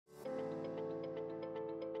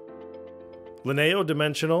Lineo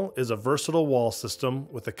Dimensional is a versatile wall system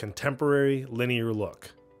with a contemporary linear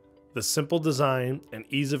look. The simple design and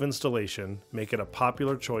ease of installation make it a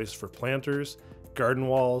popular choice for planters, garden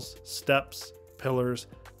walls, steps, pillars,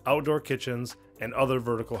 outdoor kitchens, and other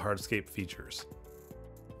vertical hardscape features.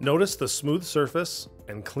 Notice the smooth surface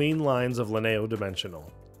and clean lines of Lineo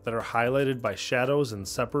Dimensional that are highlighted by shadows and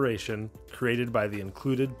separation created by the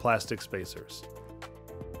included plastic spacers.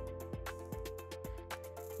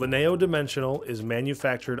 Lineo Dimensional is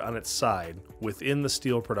manufactured on its side within the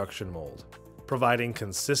steel production mold, providing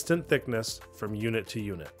consistent thickness from unit to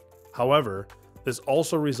unit. However, this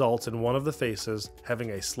also results in one of the faces having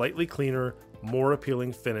a slightly cleaner, more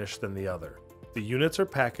appealing finish than the other. The units are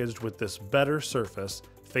packaged with this better surface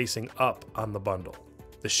facing up on the bundle.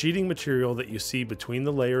 The sheeting material that you see between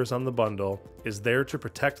the layers on the bundle is there to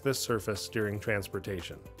protect this surface during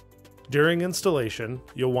transportation. During installation,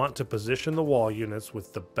 you'll want to position the wall units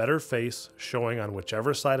with the better face showing on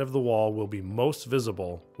whichever side of the wall will be most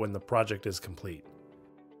visible when the project is complete.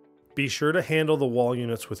 Be sure to handle the wall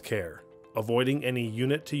units with care, avoiding any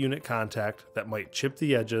unit-to-unit contact that might chip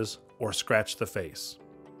the edges or scratch the face.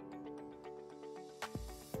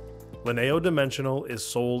 Lineo Dimensional is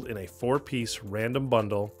sold in a 4-piece random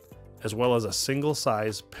bundle as well as a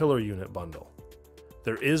single-size pillar unit bundle.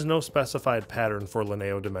 There is no specified pattern for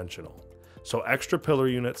Lineo Dimensional, so extra pillar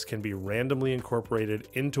units can be randomly incorporated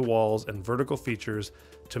into walls and vertical features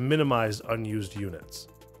to minimize unused units.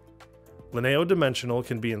 Lineo Dimensional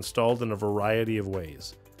can be installed in a variety of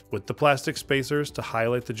ways, with the plastic spacers to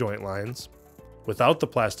highlight the joint lines. Without the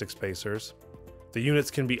plastic spacers, the units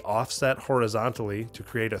can be offset horizontally to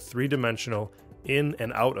create a 3-dimensional in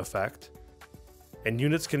and out effect, and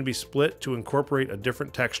units can be split to incorporate a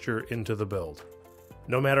different texture into the build.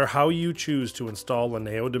 No matter how you choose to install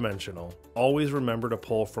Lineo Dimensional, always remember to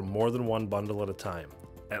pull from more than one bundle at a time,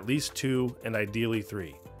 at least 2 and ideally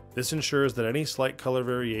 3. This ensures that any slight color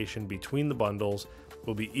variation between the bundles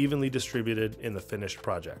will be evenly distributed in the finished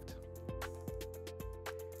project.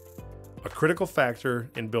 A critical factor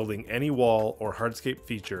in building any wall or hardscape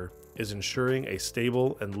feature is ensuring a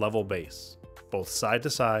stable and level base, both side to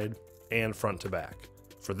side and front to back.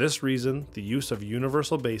 For this reason, the use of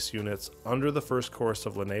universal base units under the first course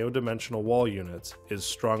of Lineo Dimensional wall units is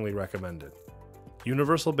strongly recommended.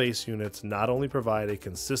 Universal base units not only provide a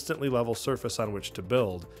consistently level surface on which to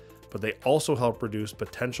build, but they also help reduce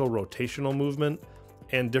potential rotational movement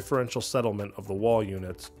and differential settlement of the wall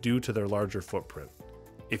units due to their larger footprint.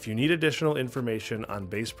 If you need additional information on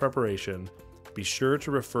base preparation, be sure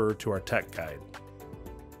to refer to our tech guide.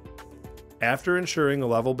 After ensuring a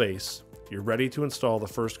level base, you're ready to install the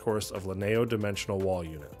first course of Lineo Dimensional wall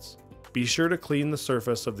units. Be sure to clean the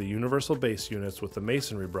surface of the universal base units with a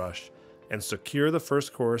masonry brush and secure the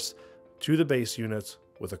first course to the base units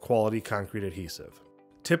with a quality concrete adhesive.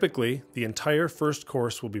 Typically, the entire first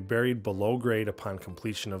course will be buried below grade upon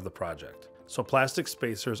completion of the project, so plastic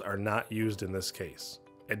spacers are not used in this case.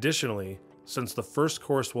 Additionally, since the first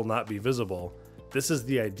course will not be visible, this is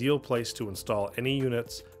the ideal place to install any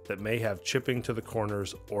units that may have chipping to the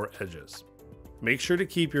corners or edges. Make sure to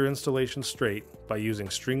keep your installation straight by using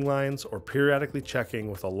string lines or periodically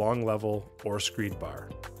checking with a long level or screed bar.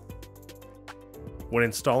 When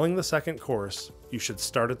installing the second course, you should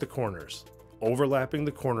start at the corners, overlapping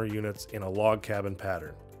the corner units in a log cabin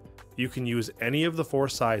pattern. You can use any of the 4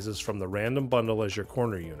 sizes from the random bundle as your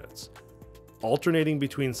corner units. Alternating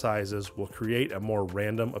between sizes will create a more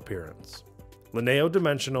random appearance. Lineo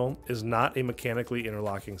Dimensional is not a mechanically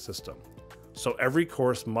interlocking system, so every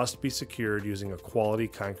course must be secured using a quality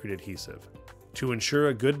concrete adhesive. To ensure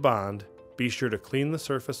a good bond, be sure to clean the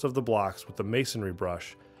surface of the blocks with a masonry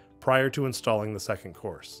brush prior to installing the second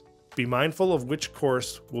course. Be mindful of which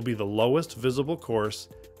course will be the lowest visible course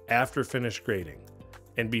after finished grading,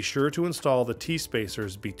 and be sure to install the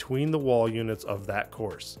T-spacers between the wall units of that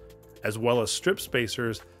course, as well as strip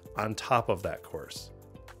spacers on top of that course.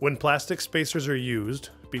 When plastic spacers are used,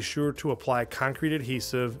 be sure to apply concrete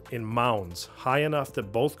adhesive in mounds high enough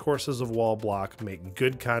that both courses of wall block make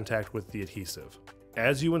good contact with the adhesive.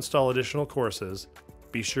 As you install additional courses,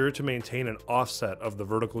 be sure to maintain an offset of the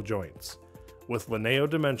vertical joints. With Lineo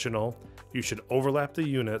Dimensional, you should overlap the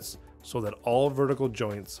units so that all vertical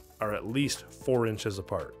joints are at least 4 inches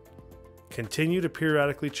apart. Continue to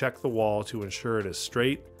periodically check the wall to ensure it is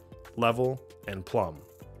straight, level, and plumb.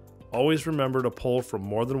 Always remember to pull from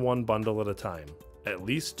more than one bundle at a time, at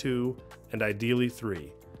least 2 and ideally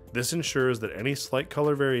 3. This ensures that any slight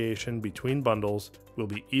color variation between bundles will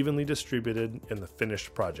be evenly distributed in the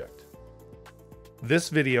finished project. This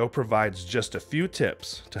video provides just a few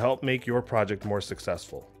tips to help make your project more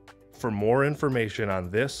successful. For more information on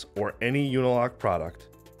this or any Unilock product,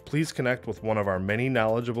 please connect with one of our many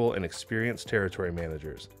knowledgeable and experienced territory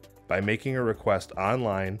managers by making a request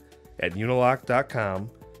online at unilock.com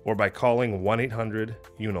or by calling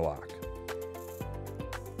 1-800-UNILOCK.